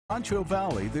Concho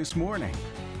Valley this morning.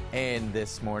 And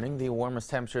this morning, the warmest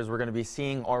temperatures we're going to be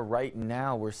seeing are right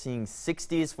now. We're seeing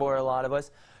 60s for a lot of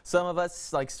us. Some of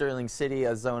us, like Sterling City,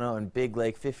 Arizona, and Big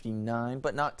Lake, 59,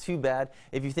 but not too bad.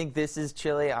 If you think this is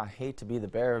chilly, I hate to be the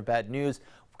bearer of bad news,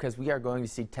 because we are going to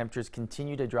see temperatures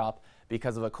continue to drop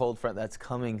because of a cold front that's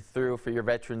coming through for your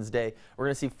Veterans Day. We're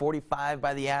going to see 45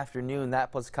 by the afternoon,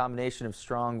 that plus a combination of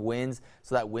strong winds,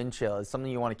 so that wind chill is something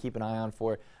you want to keep an eye on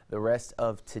for the rest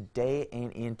of today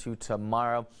and into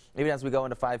tomorrow. Even as we go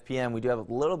into 5 p.m., we do have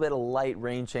a little bit of light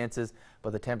rain chances,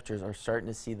 but the temperatures are starting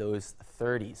to see those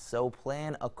 30s, so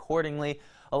plan accordingly.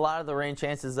 A lot of the rain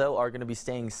chances, though, are going to be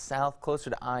staying south, closer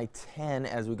to I-10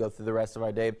 as we go through the rest of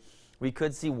our day. We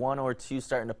could see one or two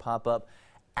starting to pop up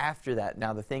after that.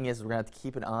 Now, the thing is, we're going to have to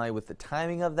keep an eye with the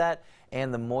timing of that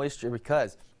and the moisture,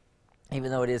 because even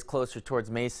though it is closer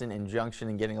towards Mason and Junction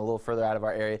and getting a little further out of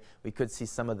our area, we could see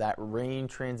some of that rain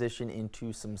transition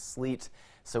into some sleet.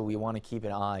 So we want to keep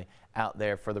an eye out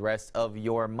there for the rest of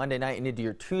your Monday night and into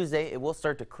your Tuesday. It will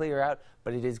start to clear out,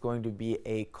 but it is going to be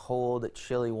a cold,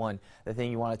 chilly one. The thing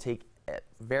you want to take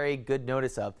very good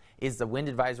notice of is the wind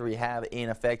advisory we have in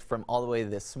effect from all the way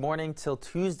this morning till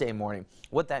Tuesday morning.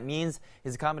 What that means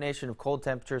is a combination of cold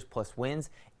temperatures plus winds.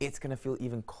 It's going to feel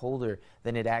even colder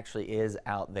than it actually is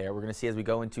out there. We're going to see as we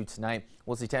go into tonight,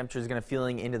 we'll see temperatures going to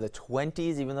feeling into the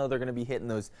 20s, even though they're going to be hitting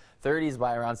those 30s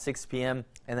by around 6 p.m.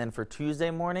 And then for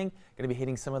Tuesday morning, going to be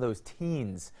hitting some of those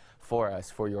teens for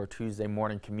us for your Tuesday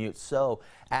morning commute. So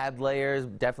add layers,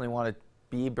 definitely want to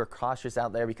be cautious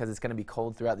out there, because it's going to be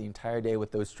cold throughout the entire day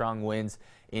with those strong winds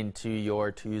into your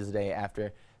Tuesday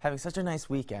after having such a nice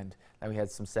weekend that we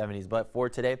had some 70s. But for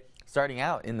today, starting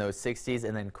out in those 60s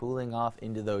and then cooling off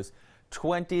into those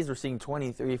 20s. We're seeing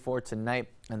 23 for tonight,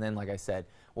 and then, like I said,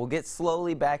 we'll get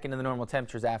slowly back into the normal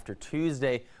temperatures after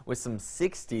Tuesday with some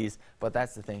 60s. But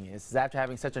that's the thing is after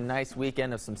having such a nice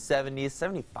weekend of some 70s,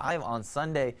 75 on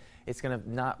Sunday, it's going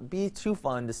to not be too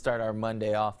fun to start our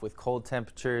Monday off with cold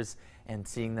temperatures and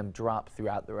seeing them drop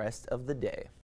throughout the rest of the day.